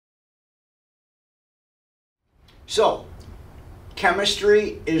So,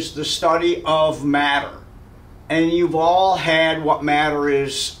 chemistry is the study of matter. And you've all had what matter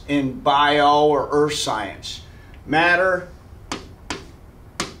is in bio or earth science. Matter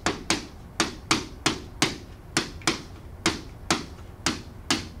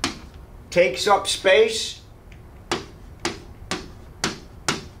takes up space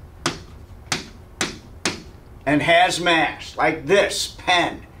and has mass, like this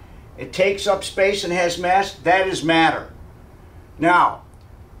pen. It takes up space and has mass. That is matter. Now,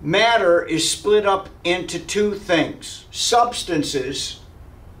 matter is split up into two things. Substances,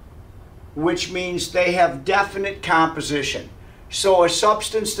 which means they have definite composition. So a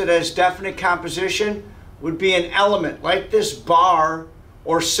substance that has definite composition would be an element, like this bar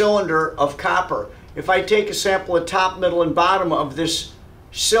or cylinder of copper. If I take a sample of top, middle, and bottom of this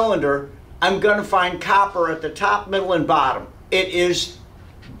cylinder, I'm going to find copper at the top, middle, and bottom. It is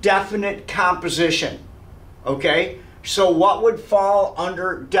definite composition. Okay? So what would fall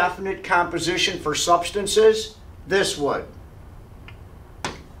under definite composition for substances? This would.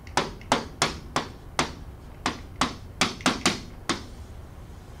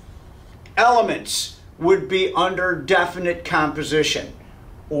 Elements would be under definite composition,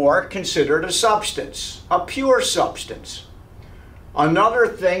 or considered a substance, a pure substance. Another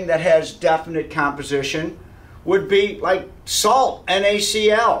thing that has definite composition would be like salt,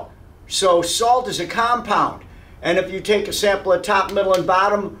 NaCl. So salt is a compound. And if you take a sample of top, middle, and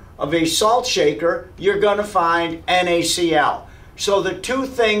bottom of a salt shaker, you're going to find NaCl. So the two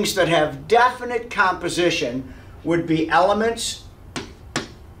things that have definite composition would be elements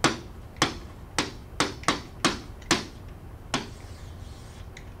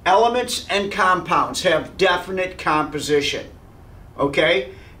and compounds have definite composition.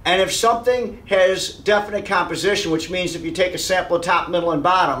 Okay? And if something has definite composition, which means if you take a sample of top, middle, and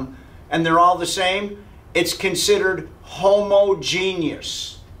bottom, and they're all the same, it's considered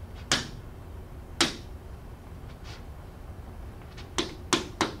homogeneous.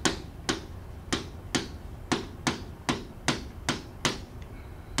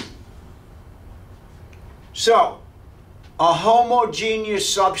 So, a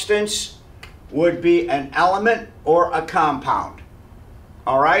homogeneous substance would be an element or a compound.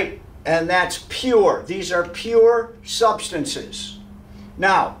 All right? And that's pure. These are pure substances.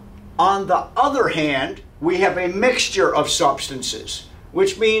 Now, on the other hand, we have a mixture of substances,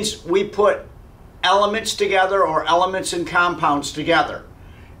 which means we put elements together or elements and compounds together.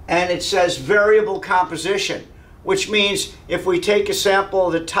 And it says variable composition, which means if we take a sample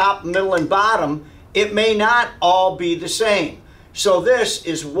of the top, middle, and bottom, it may not all be the same. So this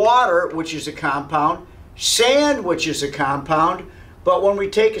is water, which is a compound, sand, which is a compound, but when we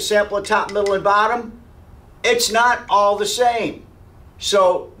take a sample of top, middle, and bottom, it's not all the same.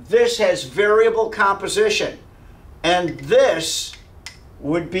 So this has variable composition, and this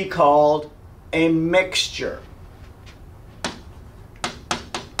would be called a mixture.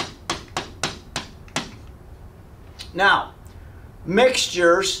 Now,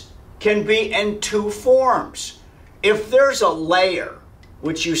 mixtures can be in two forms. If there's a layer,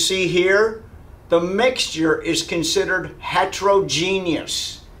 which you see here, the mixture is considered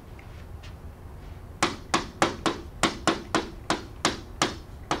heterogeneous.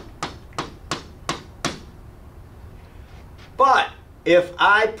 But if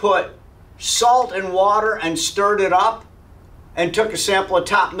I put salt and water and stirred it up and took a sample of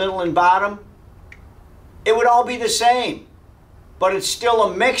top, middle, and bottom, it would all be the same. But it's still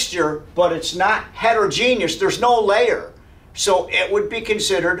a mixture, but it's not heterogeneous. There's no layer. So it would be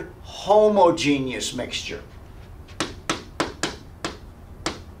considered homogeneous mixture.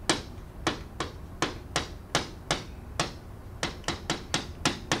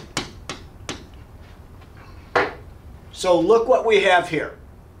 So look what we have here.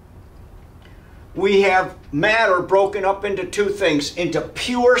 We have matter broken up into two things, into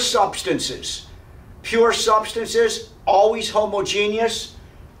pure substances. Pure substances, always homogeneous,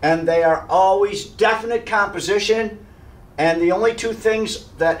 and they are always definite composition. And the only two things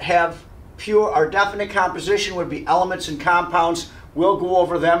that have pure or definite composition would be elements and compounds. We'll go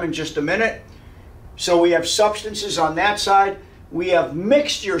over them in just a minute. So we have substances on that side. We have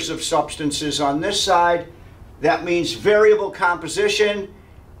mixtures of substances on this side. That means variable composition.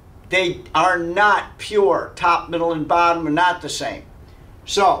 They are not pure. Top, middle, and bottom are not the same.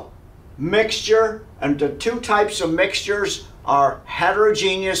 So, mixture, and the two types of mixtures are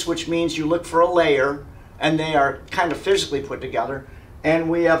heterogeneous, which means you look for a layer, and they are kind of physically put together. And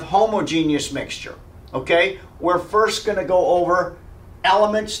we have homogeneous mixture. Okay? We're first going to go over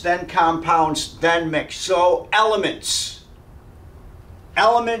elements, then compounds, then mix. So, elements.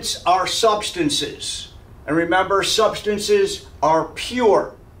 Elements are substances. And remember, substances are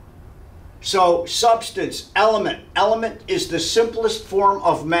pure. So substance, element. Element is the simplest form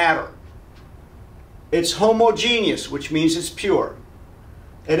of matter. It's homogeneous, which means it's pure.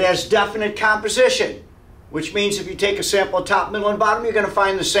 It has definite composition, which means if you take a sample of top, middle, and bottom, you're going to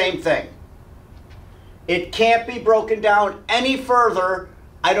find the same thing. It can't be broken down any further,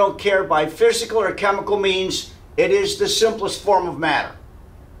 I don't care, by physical or chemical means. It is the simplest form of matter.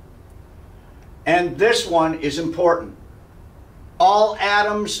 And this one is important. All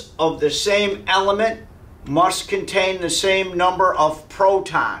atoms of the same element must contain the same number of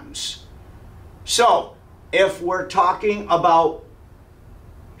protons. So, if we're talking about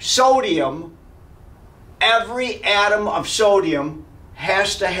sodium, every atom of sodium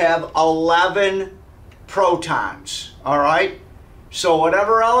has to have 11 protons, all right? So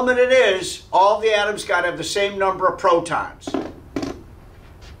whatever element it is, all the atoms got to have the same number of protons.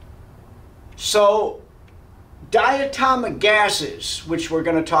 So diatomic gases, which we're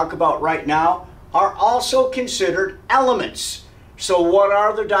going to talk about right now, are also considered elements. So what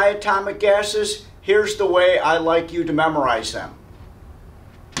are the diatomic gases? Here's the way I like you to memorize them.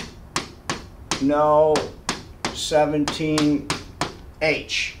 No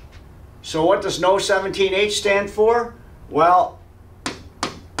 17H. So what does no 17H stand for? Well,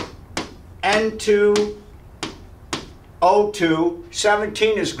 N2O2,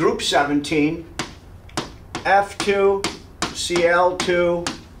 17 is group 17, F2, Cl2,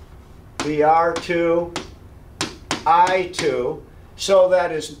 Br2, I2. So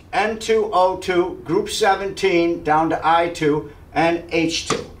that is N2O2, group 17, down to I2, and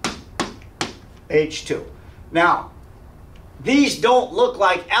H2. H2. Now, these don't look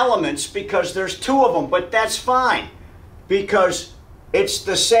like elements because there's two of them, but that's fine because it's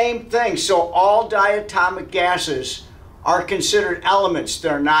the same thing. So all diatomic gases are considered elements.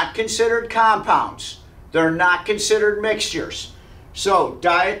 They're not considered compounds. They're not considered mixtures. So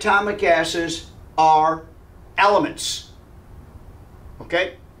diatomic gases are elements.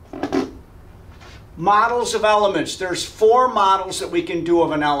 Okay? Models of elements. There's 4 models that we can do of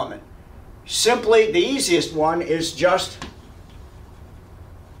an element. Simply, the easiest one is just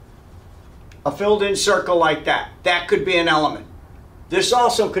a filled-in circle like that. That could be an element. This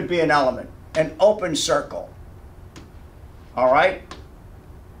also could be an element, an open circle. All right?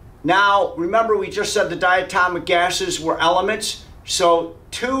 Now, remember we just said the diatomic gases were elements, so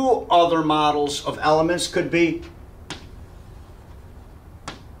 2 other models of elements could be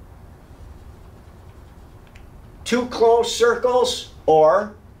two closed circles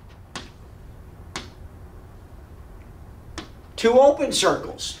or 2 open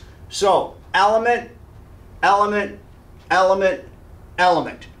circles. So, element, element, element,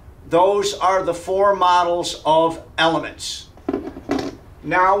 element. Those are the 4 models of elements.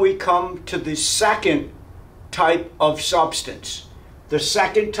 Now we come to the second type of substance. The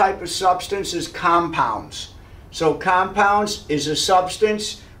second type of substance is compounds. So compounds is a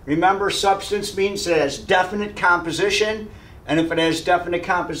substance. Remember, substance means it has definite composition, and if it has definite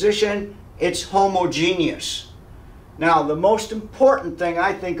composition, it's homogeneous. Now, the most important thing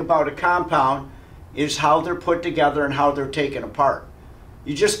I think about a compound is how they're put together and how they're taken apart.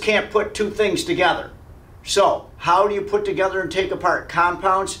 You just can't put 2 things together. So, how do you put together and take apart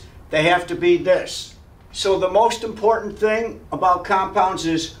compounds? They have to be this. So the most important thing about compounds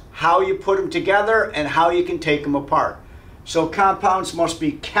is how you put them together and how you can take them apart. So compounds must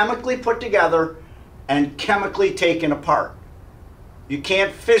be chemically put together and chemically taken apart. You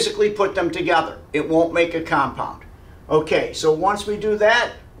can't physically put them together. It won't make a compound. Okay, so once we do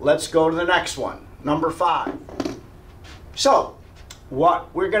that, let's go to the next one, number 5. So,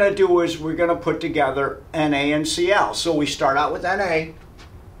 what we're going to do is we're going to put together Na and Cl. So we start out with Na,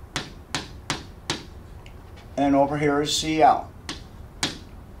 and over here is Cl.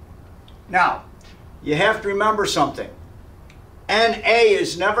 Now, you have to remember something. Na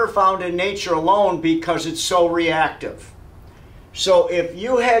is never found in nature alone because it's so reactive. So if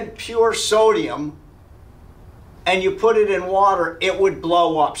you had pure sodium and you put it in water, it would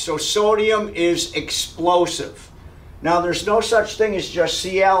blow up. So sodium is explosive. Now there's no such thing as just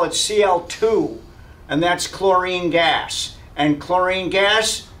Cl, it's Cl2, and that's chlorine gas. And chlorine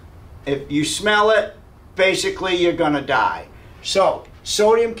gas, if you smell it, basically you're going to die. So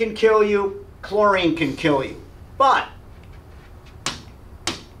sodium can kill you, chlorine can kill you. But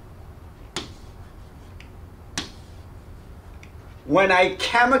when I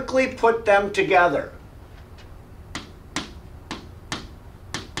chemically put them together,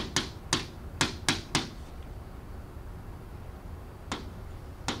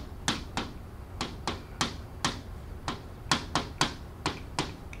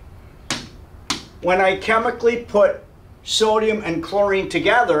 when I chemically put sodium and chlorine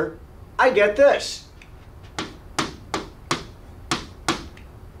together, I get this.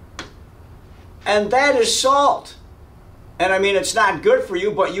 And that is salt. And I mean, it's not good for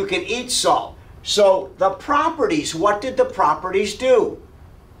you, but you can eat salt. So the properties, what did the properties do?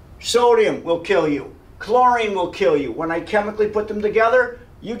 Sodium will kill you. Chlorine will kill you. When I chemically put them together,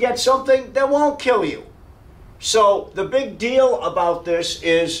 you get something that won't kill you. So the big deal about this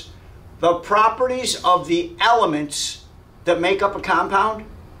is the properties of the elements that make up a compound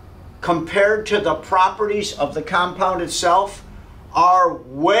compared to the properties of the compound itself are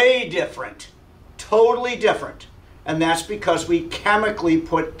way different, totally different. And that's because we chemically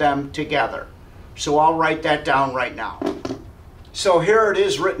put them together. So I'll write that down right now. So here it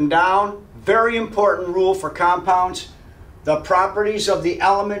is written down. Very important rule for compounds. The properties of the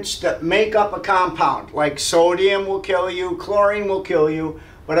elements that make up a compound, like sodium will kill you, chlorine will kill you,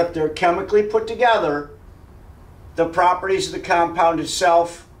 but if they're chemically put together, the properties of the compound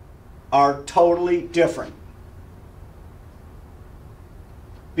itself are totally different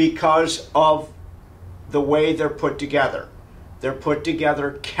because of the way they're put together. They're put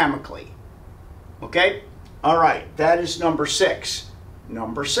together chemically. Okay? All right, that is number 6.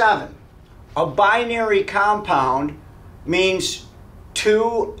 Number 7. A binary compound means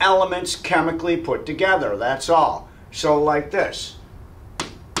 2 elements chemically put together. That's all. So like this.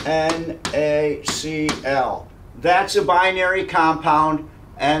 NaCl. That's a binary compound,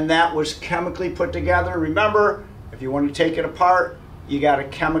 and that was chemically put together. Remember, if you want to take it apart, you got to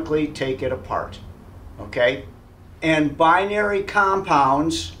chemically take it apart. Okay? And binary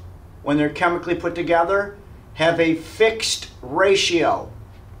compounds, when they're chemically put together, have a fixed ratio.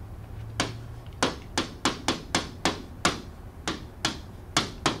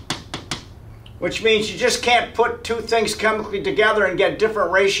 Which means you just can't put 2 things chemically together and get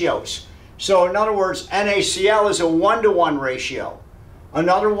different ratios. So in other words, NaCl is a 1-to-1 ratio.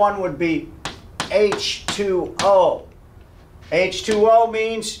 Another one would be H2O. H2O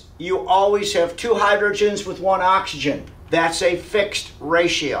means you always have 2 hydrogens with 1 oxygen. That's a fixed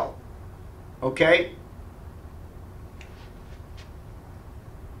ratio. Okay?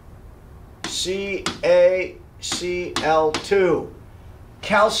 CaCl2.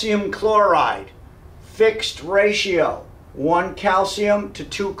 Calcium chloride. Fixed ratio. 1 calcium to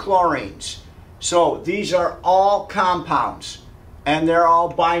 2 chlorines. So these are all compounds. And they're all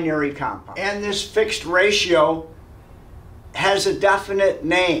binary compounds. And this fixed ratio has a definite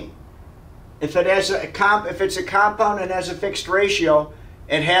name. If it has if it's a compound and has a fixed ratio,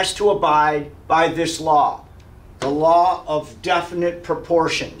 it has to abide by this law, the law of definite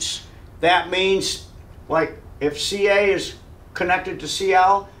proportions. That means, like, if Ca is connected to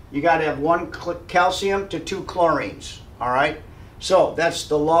Cl, you got to have 1 calcium to 2 chlorines. All right. So that's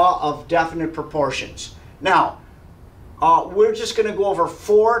the law of definite proportions. Now, we're just going to go over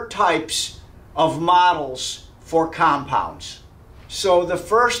 4 types of models for compounds. So the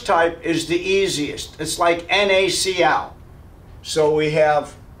first type is the easiest. It's like NaCl. So we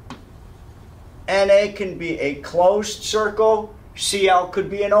have Na can be a closed circle, Cl could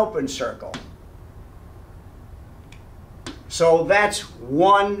be an open circle. So that's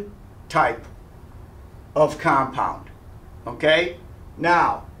one type of compound. Okay?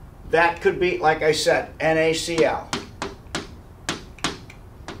 Now, that could be, like I said, NaCl.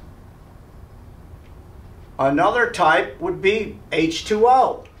 Another type would be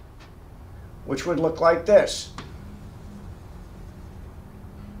H2O, which would look like this.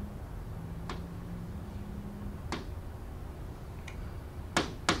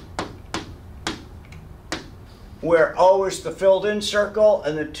 Where O is the filled in circle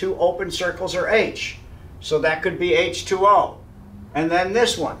and the 2 open circles are H. So that could be H2O. And then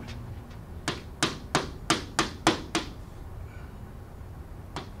this one.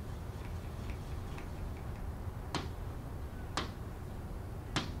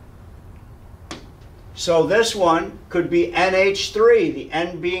 So this one could be NH3, the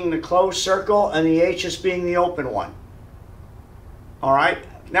N being the closed circle and the H's being the open one. All right?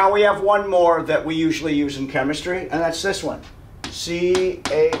 Now we have one more that we usually use in chemistry, and that's this one,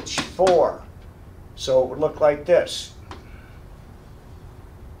 CH4. So it would look like this.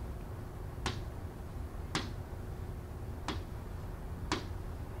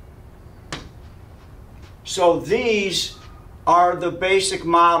 So these are the basic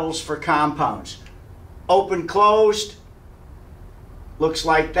models for compounds. Open, closed, looks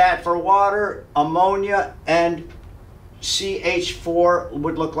like that for water, ammonia, and CH4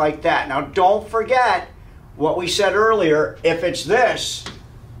 would look like that. Now don't forget what we said earlier. If it's this,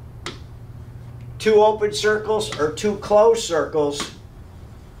 2 open circles or 2 closed circles,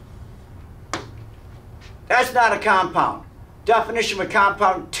 That's not a compound. Definition of a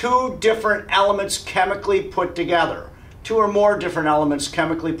compound, two different elements chemically put together. Two or more different elements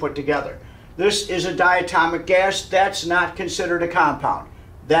chemically put together. This is a diatomic gas. That's not considered a compound.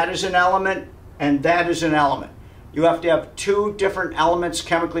 That is an element, and that is an element. You have to have two different elements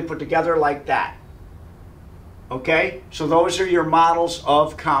chemically put together like that. Okay? So those are your models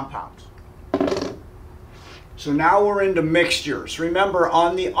of compounds. So now we're into mixtures. Remember,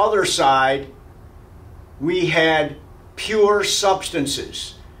 on the other side, we had pure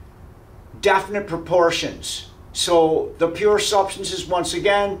substances, definite proportions. So the pure substances, once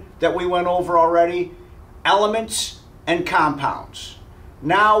again, that we went over already, elements and compounds.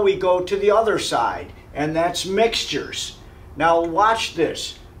 Now we go to the other side, and that's mixtures. Now watch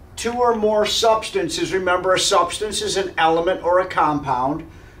this. Two or more substances, remember a substance is an element or a compound.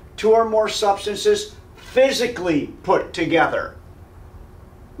 Two or more substances physically put together.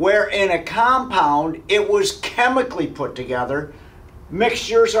 Where in a compound, it was chemically put together.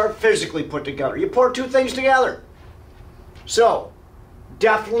 Mixtures are physically put together. You pour two things together. So,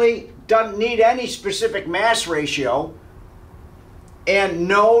 definitely doesn't need any specific mass ratio and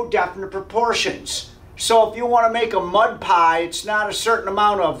no definite proportions. So if you want to make a mud pie, it's not a certain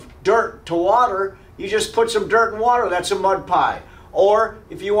amount of dirt to water. You just put some dirt and water, that's a mud pie. Or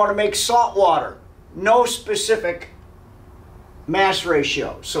if you want to make salt water, no specific mass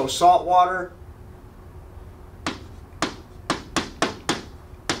ratio. So salt water,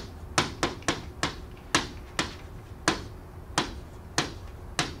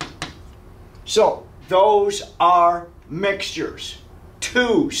 so those are mixtures.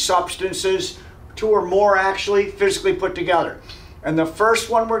 Two substances, two or more actually, physically put together. And the first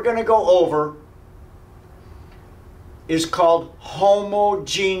one we're going to go over is called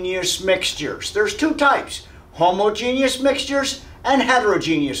homogeneous mixtures. There's two types, homogeneous mixtures and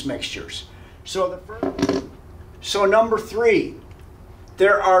heterogeneous mixtures. So number three,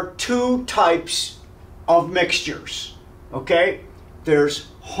 there are two types of mixtures, okay? There's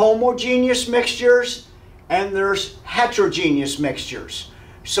homogeneous mixtures and there's heterogeneous mixtures.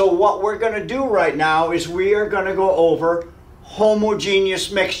 So what we're going to do right now is we are going to go over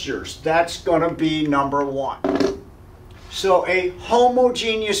homogeneous mixtures. That's going to be number one. So a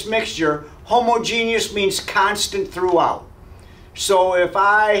homogeneous mixture, homogeneous means constant throughout. So if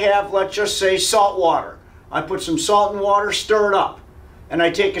I have, let's just say, salt water, I put some salt in water, stir it up, and I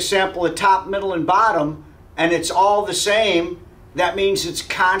take a sample of top, middle, and bottom, and it's all the same, that means it's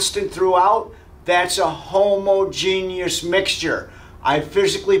constant throughout. That's a homogeneous mixture. I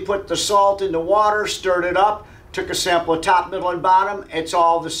physically put the salt in the water, stirred it up, took a sample of top, middle, and bottom, it's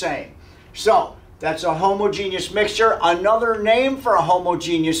all the same. So that's a homogeneous mixture. Another name for a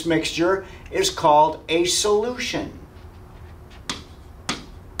homogeneous mixture is called a solution.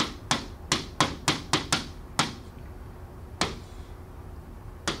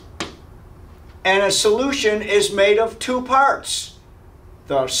 And a solution is made of two parts.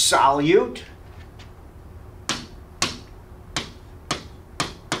 The solute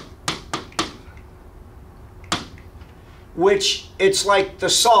which it's like the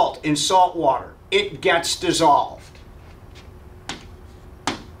salt in salt water. It gets dissolved.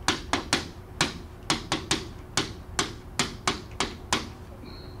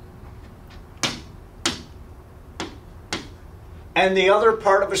 And the other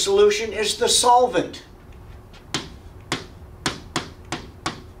part of a solution is the solvent.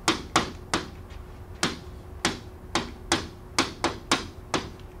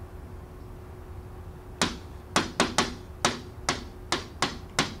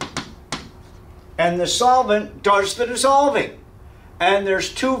 And the solvent does the dissolving. And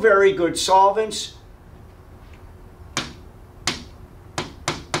there's two very good solvents.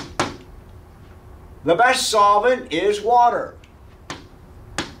 The best solvent is water.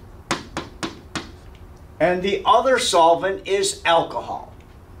 And the other solvent is alcohol.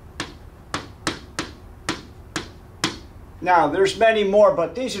 Now, there's many more,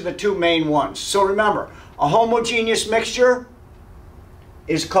 but these are the two main ones. So remember, a homogeneous mixture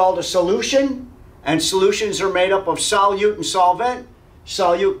is called a solution. And solutions are made up of solute and solvent.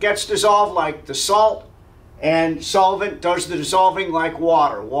 Solute gets dissolved like the salt, and solvent does the dissolving like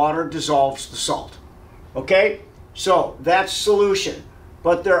water. Water dissolves the salt. Okay? So that's solution.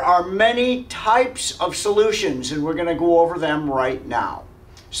 But there are many types of solutions, and we're going to go over them right now.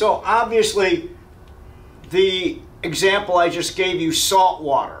 So obviously, the example I just gave you, salt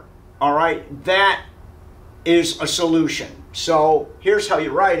water, all right, that is a solution. So here's how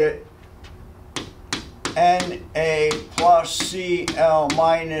you write it. Na plus Cl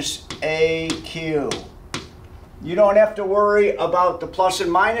minus AQ. You don't have to worry about the plus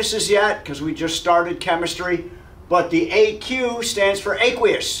and minuses yet because we just started chemistry. But the AQ stands for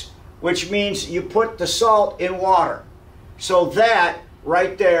aqueous, which means you put the salt in water. So that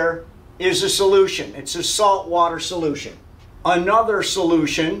right there is a solution. It's a salt water solution. Another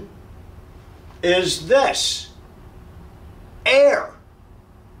solution is this: air.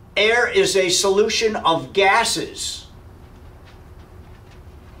 Air is a solution of gases.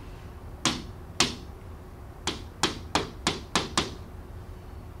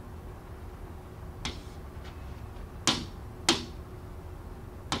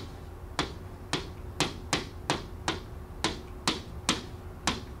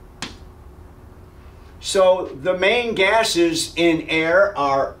 So the main gases in air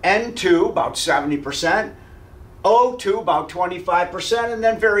are N2, about 70%, O2, about 25%, and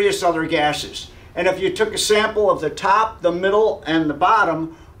then various other gases. And if you took a sample of the top, the middle, and the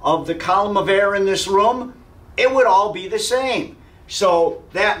bottom of the column of air in this room, it would all be the same. So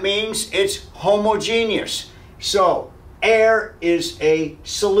that means it's homogeneous. So air is a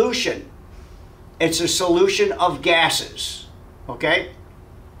solution. It's a solution of gases. Okay?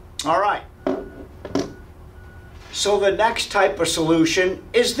 All right. So the next type of solution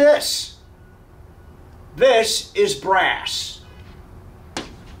is this. This is brass.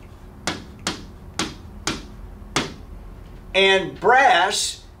 And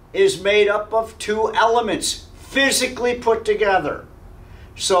brass is made up of two elements physically put together.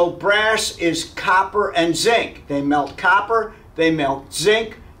 So brass is copper and zinc. They melt copper, they melt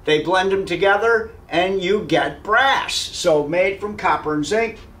zinc, they blend them together, and you get brass. So made from copper and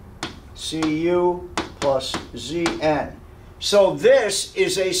zinc, Cu plus Zn. So this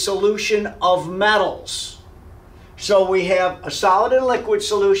is a solution of metals. So we have a solid and liquid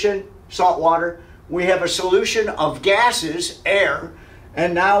solution, salt water. We have a solution of gases, air.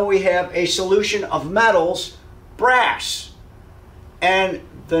 And now we have a solution of metals, brass. And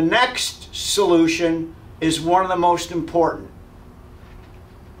the next solution is one of the most important.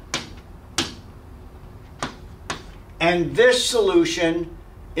 And this solution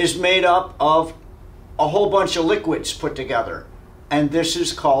is made up of a whole bunch of liquids put together, and this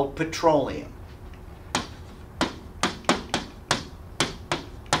is called petroleum.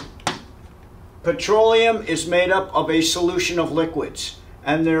 Petroleum is made up of a solution of liquids,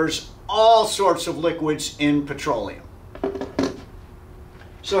 and there's all sorts of liquids in petroleum.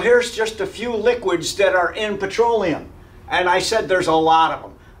 So here's just a few liquids that are in petroleum, and I said there's a lot of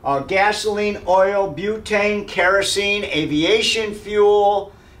them. Gasoline, oil, butane, kerosene, aviation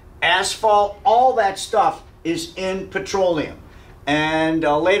fuel, asphalt, all that stuff is in petroleum. And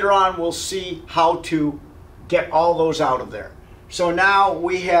later on we'll see how to get all those out of there. So now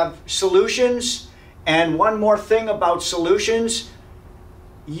we have solutions, and one more thing about solutions,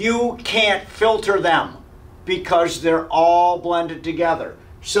 you can't filter them because they're all blended together.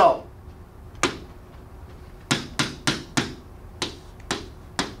 So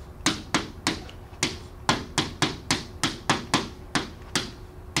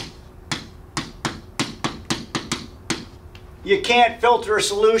you can't filter a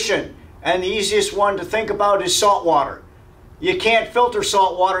solution, and the easiest one to think about is salt water. You can't filter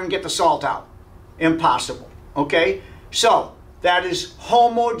salt water and get the salt out. Impossible. Okay? So that is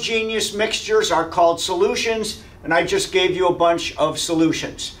homogeneous mixtures are called solutions, and I just gave you a bunch of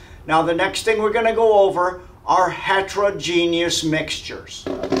solutions. Now the next thing we're going to go over are heterogeneous mixtures.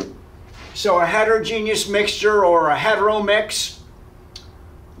 So a heterogeneous mixture, or a heteromix,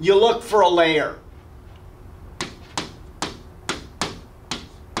 you look for a layer.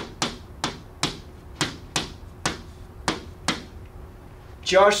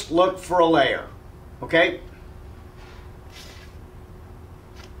 Just look for a layer, okay?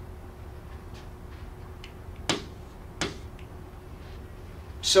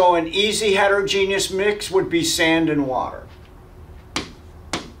 So an easy heterogeneous mix would be sand and water.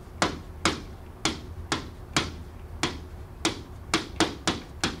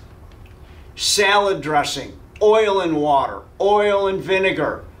 Salad dressing, oil and water, oil and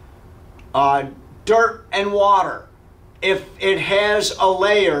vinegar, dirt and water. If it has a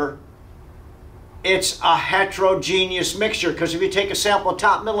layer, it's a heterogeneous mixture, because if you take a sample of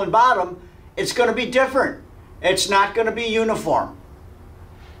top, middle, and bottom, it's going to be different. It's not going to be uniform.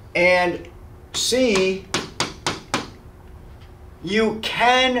 And C, you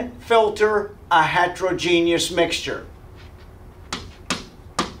can filter a heterogeneous mixture.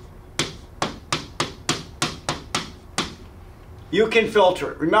 You can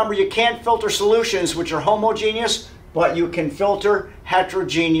filter it. Remember, you can't filter solutions which are homogeneous, but you can filter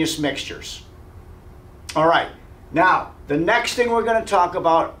heterogeneous mixtures. All right, now the next thing we're going to talk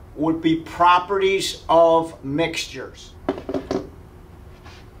about would be properties of mixtures.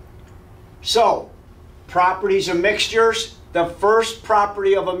 So, properties of mixtures. The first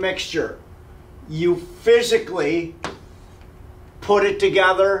property of a mixture, you physically put it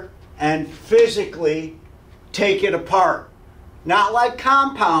together and physically take it apart. Not like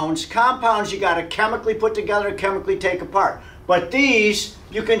compounds. Compounds you got to chemically put together, chemically take apart. But these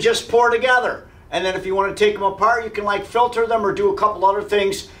you can just pour together. And then if you want to take them apart, you can like filter them or do a couple other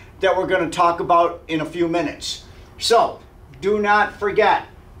things that we're going to talk about in a few minutes. So, do not forget,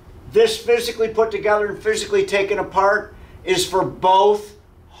 this physically put together and physically taken apart is for both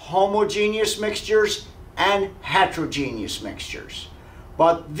homogeneous mixtures and heterogeneous mixtures.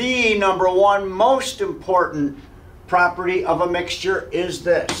 But the number one most important property of a mixture is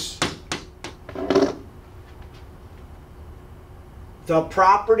this. The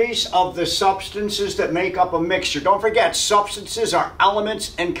properties of the substances that make up a mixture. Don't forget, substances are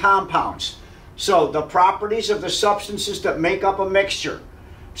elements and compounds. So the properties of the substances that make up a mixture.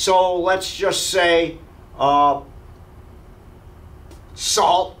 So let's just say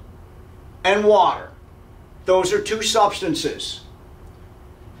salt and water. Those are two substances.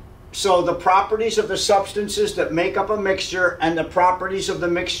 So the properties of the substances that make up a mixture and the properties of the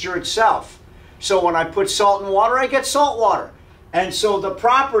mixture itself. So when I put salt in water, I get salt water. And so the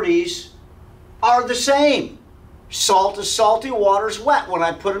properties are the same. Salt is salty, water is wet. When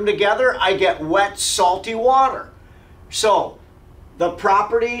I put them together, I get wet, salty water. So the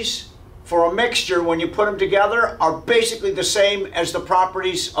properties for a mixture, when you put them together, are basically the same as the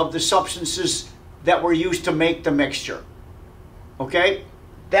properties of the substances that were used to make the mixture. Okay?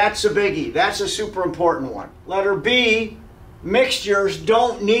 That's a biggie. That's a super important one. Letter B, mixtures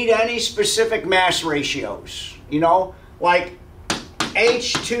don't need any specific mass ratios. You know, like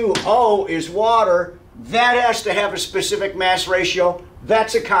H2O is water. That has to have a specific mass ratio.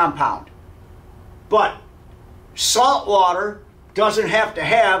 That's a compound. But salt water doesn't have to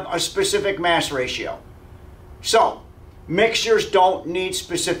have a specific mass ratio. So, mixtures don't need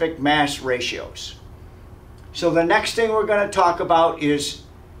specific mass ratios. So the next thing we're going to talk about is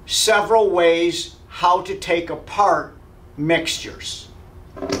several ways how to take apart mixtures.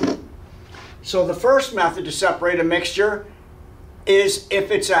 So the first method to separate a mixture is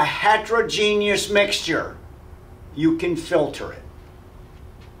if it's a heterogeneous mixture, you can filter it.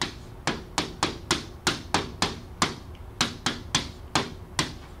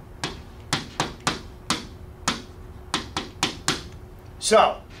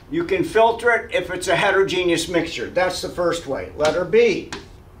 So, you can filter it if it's a heterogeneous mixture. That's the first way. Letter B.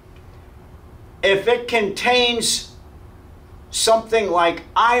 If it contains something like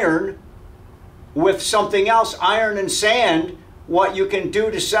iron with something else, iron and sand, what you can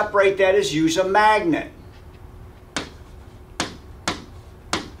do to separate that is use a magnet.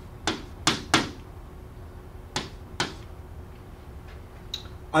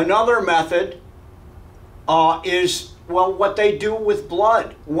 Another method is, well, what they do with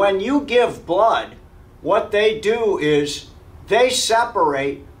blood. When you give blood, what they do is they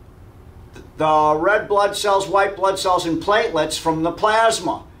separate the red blood cells, white blood cells, and platelets from the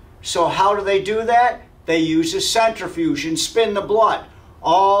plasma. So how do they do that? They use a centrifuge and spin the blood.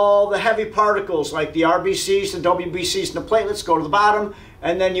 All the heavy particles like the RBCs, the WBCs, and the platelets go to the bottom,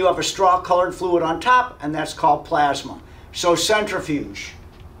 and then you have a straw-colored fluid on top, and that's called plasma. So centrifuge.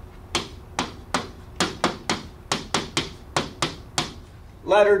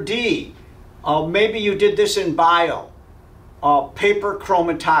 Letter D. Maybe you did this in bio. Paper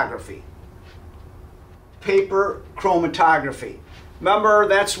chromatography. Paper chromatography. Remember,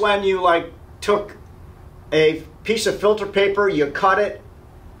 that's when you took a piece of filter paper, you cut it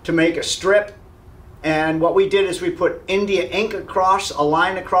to make a strip, and what we did is we put India ink across, a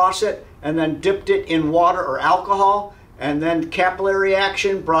line across it, and then dipped it in water or alcohol, and then capillary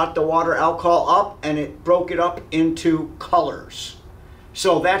action brought the water alcohol up and it broke it up into colors.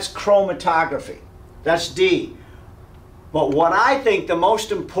 So that's chromatography. That's D. But what I think the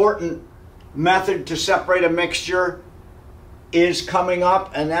most important method to separate a mixture is coming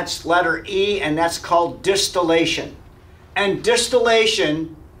up, and that's letter E, and that's called distillation. And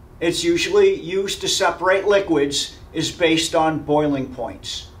distillation, it's usually used to separate liquids, is based on boiling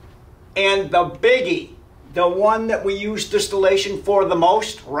points. And the biggie, the one that we use distillation for the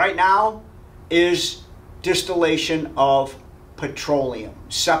most right now, is distillation of petroleum.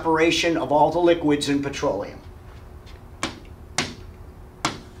 Separation of all the liquids in petroleum.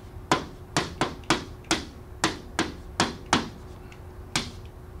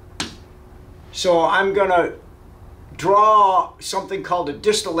 So I'm going to draw something called a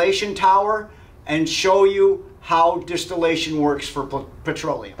distillation tower and show you how distillation works for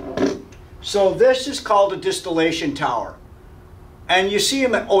petroleum. So this is called a distillation tower. And you see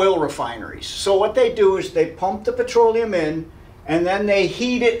them at oil refineries. So what they do is they pump the petroleum in and then they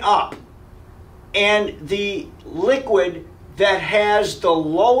heat it up. And the liquid that has the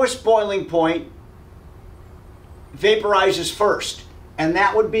lowest boiling point vaporizes first. And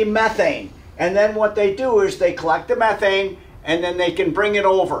that would be methane. And then what they do is they collect the methane and then they can bring it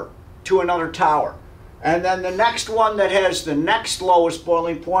over to another tower. And then the next one that has the next lowest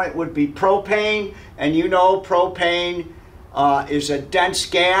boiling point would be propane. And you know propane is a dense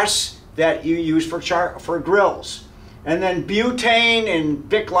gas that you use for grills. And then butane and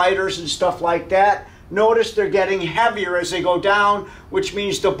Bic lighters and stuff like that. Notice they're getting heavier as they go down, which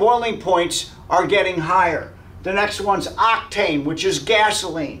means the boiling points are getting higher. The next one's octane, which is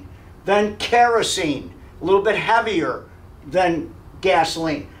gasoline. Then kerosene, a little bit heavier than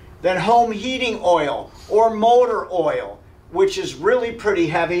gasoline. Then home heating oil or motor oil, which is really pretty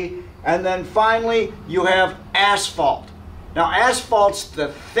heavy. And then finally, you have asphalt. Now, asphalt's the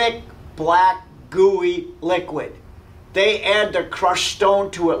thick, black, gooey liquid. They add the crushed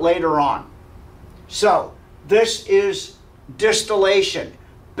stone to it later on. So, this is distillation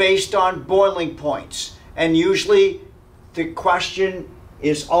based on boiling points. And usually, the question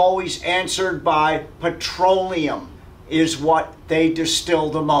is always answered by petroleum is what they distill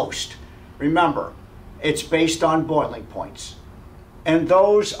the most. Remember, it's based on boiling points. And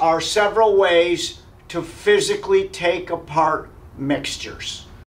those are several ways to physically take apart mixtures.